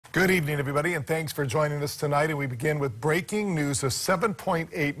Good evening, everybody, and thanks for joining us tonight. And we begin with breaking news. A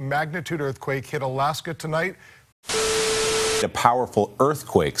 7.8 magnitude earthquake hit Alaska tonight. A powerful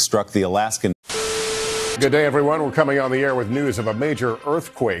earthquake struck the Alaskan. Good day, everyone. We're coming on the air with news of a major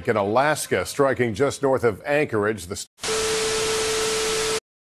earthquake in Alaska striking just north of Anchorage.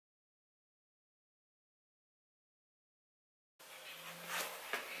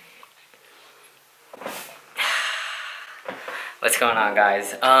 What's going on,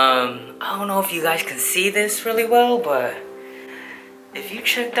 guys? I don't know if you guys can see this really well, but if you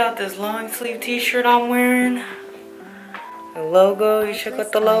checked out this long sleeve t-shirt I'm wearing, the logo, you check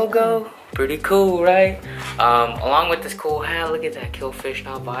out the logo, pretty cool, right? Along with this cool hat, look at that Kill Fish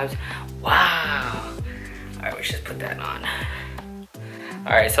Now vibes. Wow. Alright, we should just put that on.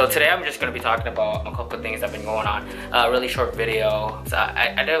 Alright, so today I'm just going to be talking about a couple of things that have been going on. A really short video. So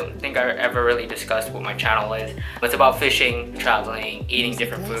I don't think I ever really discussed what my channel is. It's about fishing, traveling, eating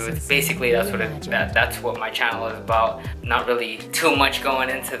different foods. Basically, that's what my channel is about. Not really too much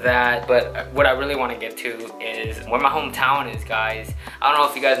going into that, but what I really want to get to is where my hometown is, guys. I don't know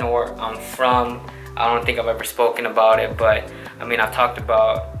if you guys know where I'm from. I don't think I've ever spoken about it, but I mean, I've talked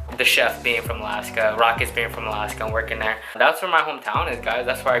about the chef being from Alaska, Rockets being from Alaska and working there. That's where my hometown is, guys.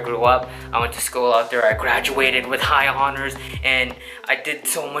 That's where I grew up. I went to school out there. I graduated with high honors and I did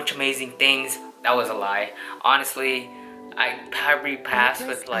so much amazing things. That was a lie. Honestly, I probably passed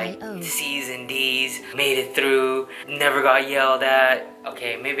with like C's and D's, made it through, never got yelled at.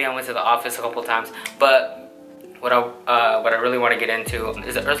 Okay, maybe I went to the office a couple times, but what I really want to get into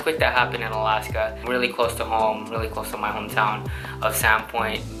is the earthquake that happened in Alaska, really close to home, really close to my hometown of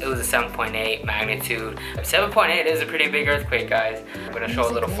Sandpoint. It was a 7.8 magnitude. 7.8 is a pretty big earthquake, guys. I'm gonna show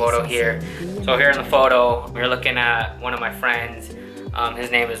a little photo here. So here in the photo, we're looking at one of my friends.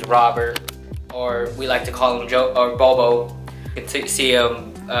 His name is Robert, or we like to call him Joe or Bobo. You can see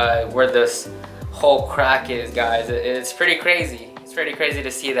him where this whole crack is, guys. It's pretty crazy. It's pretty crazy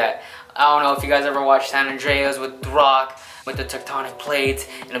to see that. I don't know if you guys ever watched San Andreas with the rock, with the tectonic plates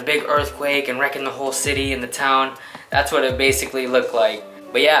and a big earthquake and wrecking the whole city and the town. That's what it basically looked like.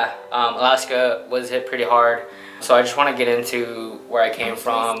 But yeah, Alaska was hit pretty hard. So I just want to get into where I came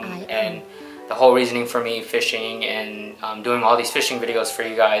from and the whole reasoning for me fishing and doing all these fishing videos for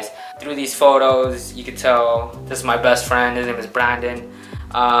you guys. Through these photos, you can tell this is my best friend. His name is Brandon.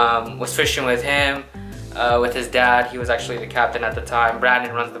 Was fishing with him. With his dad. He was actually the captain at the time.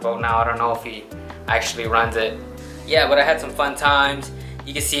 Brandon runs the boat now. I don't know if he actually runs it. Yeah, but I had some fun times.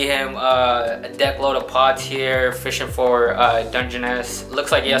 You can see him, a deck load of pots here, fishing for Dungeness.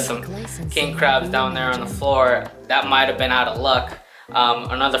 Looks like he has some king crabs down there on the floor. That might have been out of luck.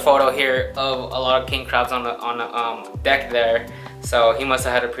 Another photo here of a lot of king crabs on the deck there. So he must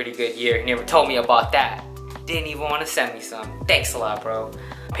have had a pretty good year. He never told me about that. Didn't even want to send me some. Thanks a lot, bro.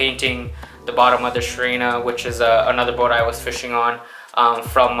 Painting the bottom of the Sirena, which is another boat I was fishing on,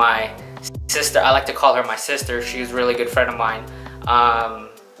 from my sister. I like to call her my sister. She's a really good friend of mine,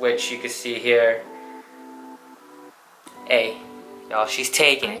 which you can see here. Hey, y'all, she's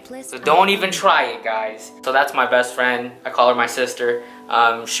taking it. So don't even try it, guys. So that's my best friend. I call her my sister.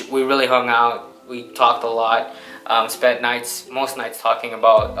 We really hung out. We talked a lot. Spent most nights talking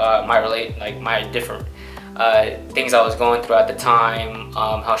about my different things I was going through at the time,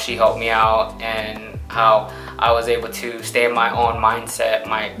 how she helped me out, and how I was able to stay in my own mindset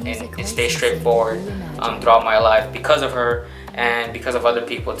and stay straightforward throughout my life because of her and because of other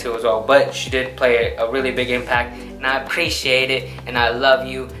people too as well. But she did play a really big impact, and I appreciate it, and I love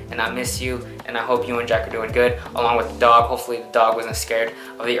you, and I miss you, and I hope you and Jack are doing good, along with the dog. Hopefully the dog wasn't scared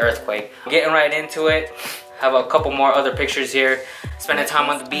of the earthquake. Getting right into it, have a couple more other pictures here, spending time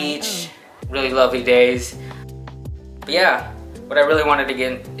on the beach, really lovely days. But yeah, what I really wanted to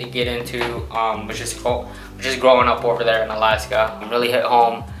get into was just growing up over there in Alaska. It really hit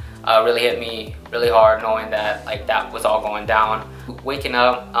home, really hit me really hard, knowing that that was all going down. Waking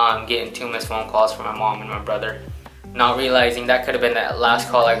up, getting 2 missed phone calls from my mom and my brother, not realizing that could have been the last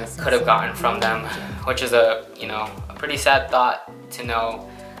call I could have gotten from them, which is a pretty sad thought to know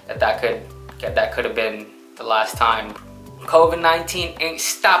that could have been the last time. COVID-19 ain't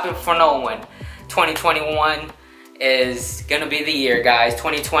stopping for no one. 2021 is gonna be the year, guys.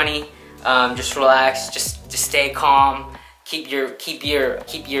 2020, just relax, just stay calm, keep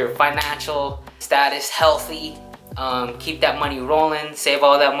your financial status healthy, keep that money rolling, save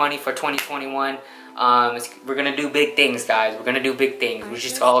all that money for 2021. We're gonna do big things, guys. We're gonna do big things. We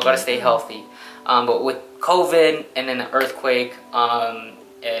just all gotta stay healthy. But with COVID and then the earthquake,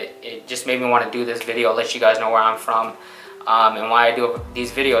 it just made me want to do this video, let you guys know where I'm from, and why I do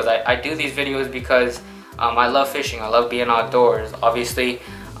these videos. I do these videos because I love fishing. I love being outdoors. Obviously,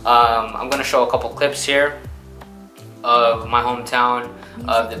 I'm gonna show a couple clips here of my hometown,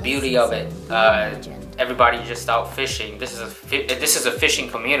 of the beauty of it. Everybody just out fishing. This is a fishing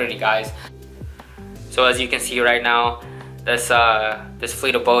community, guys. So as you can see right now, this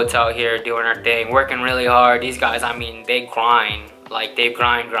fleet of boats out here doing their thing, working really hard. These guys, I mean, they grind. Like they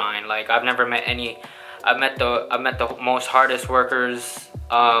grind. Like I've never met any. I've met the most hardest workers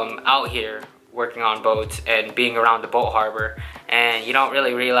out here working on boats and being around the boat harbor. And you don't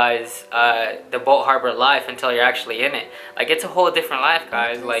really realize the boat harbor life until you're actually in it. Like it's a whole different life,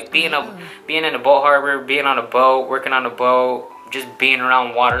 guys. Like being in a boat harbor, being on a boat, working on a boat, just being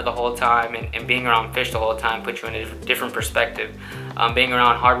around water the whole time and being around fish the whole time puts you in a different perspective. Being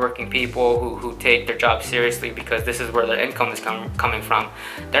around hardworking people who take their job seriously because this is where their income is coming from.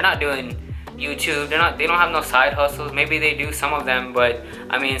 They're not doing YouTube. They don't have no side hustles. Maybe they do, some of them, but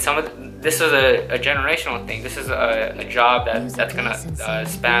I mean, this is a generational thing. This is a job that's gonna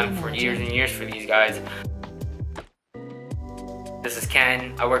span for years and years for these guys. This is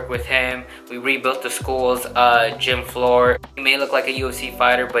Ken. I work with him. We rebuilt the school's gym floor. He may look like a UFC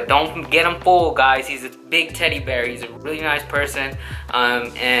fighter, but don't get him fooled, guys. He's a big teddy bear. He's a really nice person,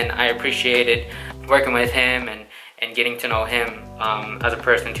 and I appreciated working with him and getting to know him as a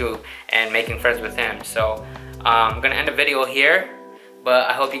person too, and making friends with him. So I'm gonna end the video here, but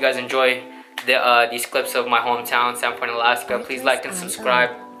I hope you guys enjoy these clips of my hometown, Sandpoint, Alaska. Please like and subscribe.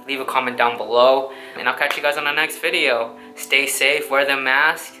 Leave a comment down below, and I'll catch you guys on the next video. Stay safe, wear the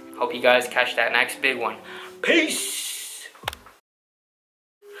mask. Hope you guys catch that next big one. Peace!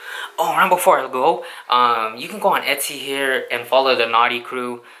 Oh, and before I go, you can go on Etsy here and follow the Naughty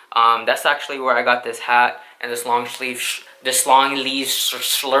Crew. That's actually where I got this hat and this long sleeve shirt. This long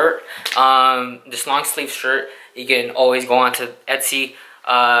sleeve shirt. You can always go onto Etsy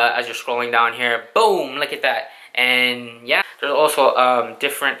as you're scrolling down here. Boom! Look at that. And yeah, there's also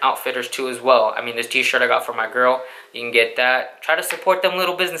different outfitters too as well. I mean, this t-shirt I got for my girl, you can get that. Try to support them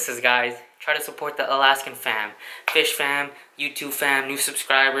little businesses, guys. Try to support the Alaskan fam, fish fam, YouTube fam, new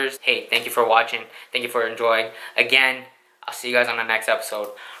subscribers. Hey, thank you for watching. Thank you for enjoying. Again, I'll see you guys on the next episode.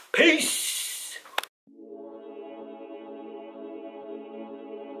 Peace!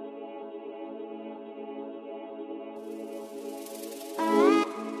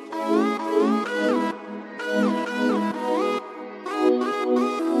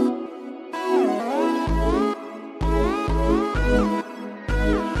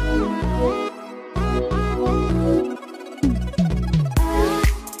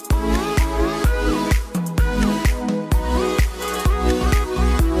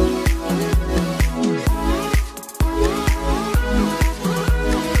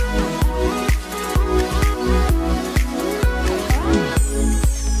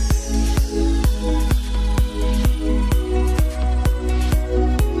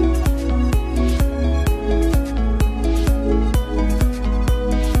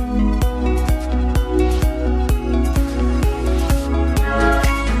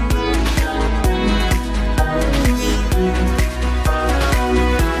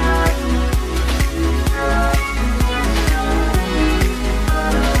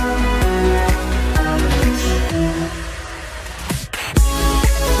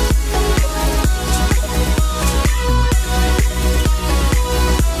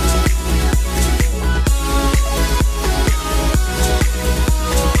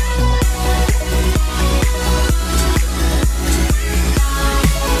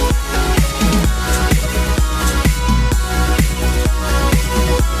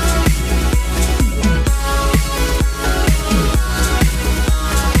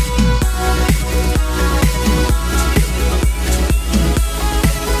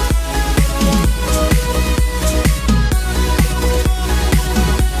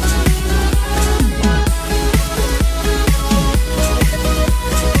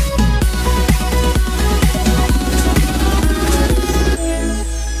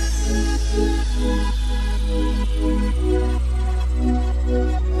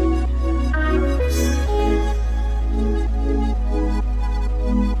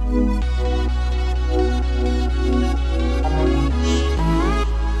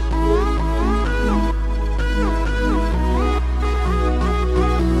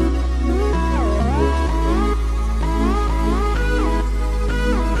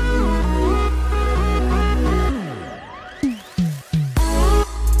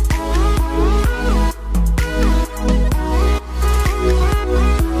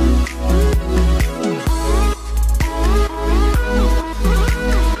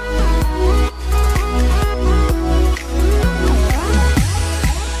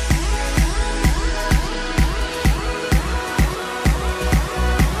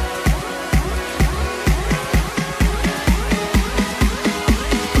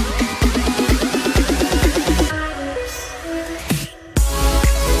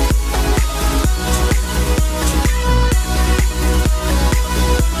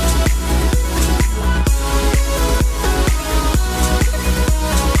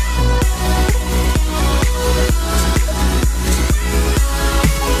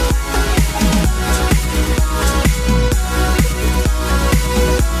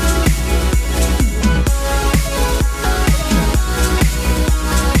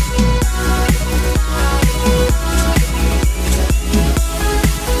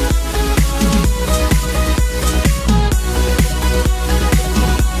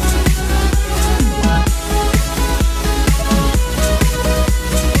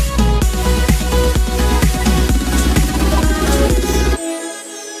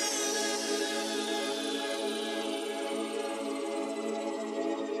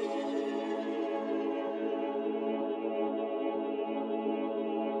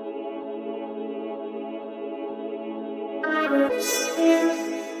 Sirens.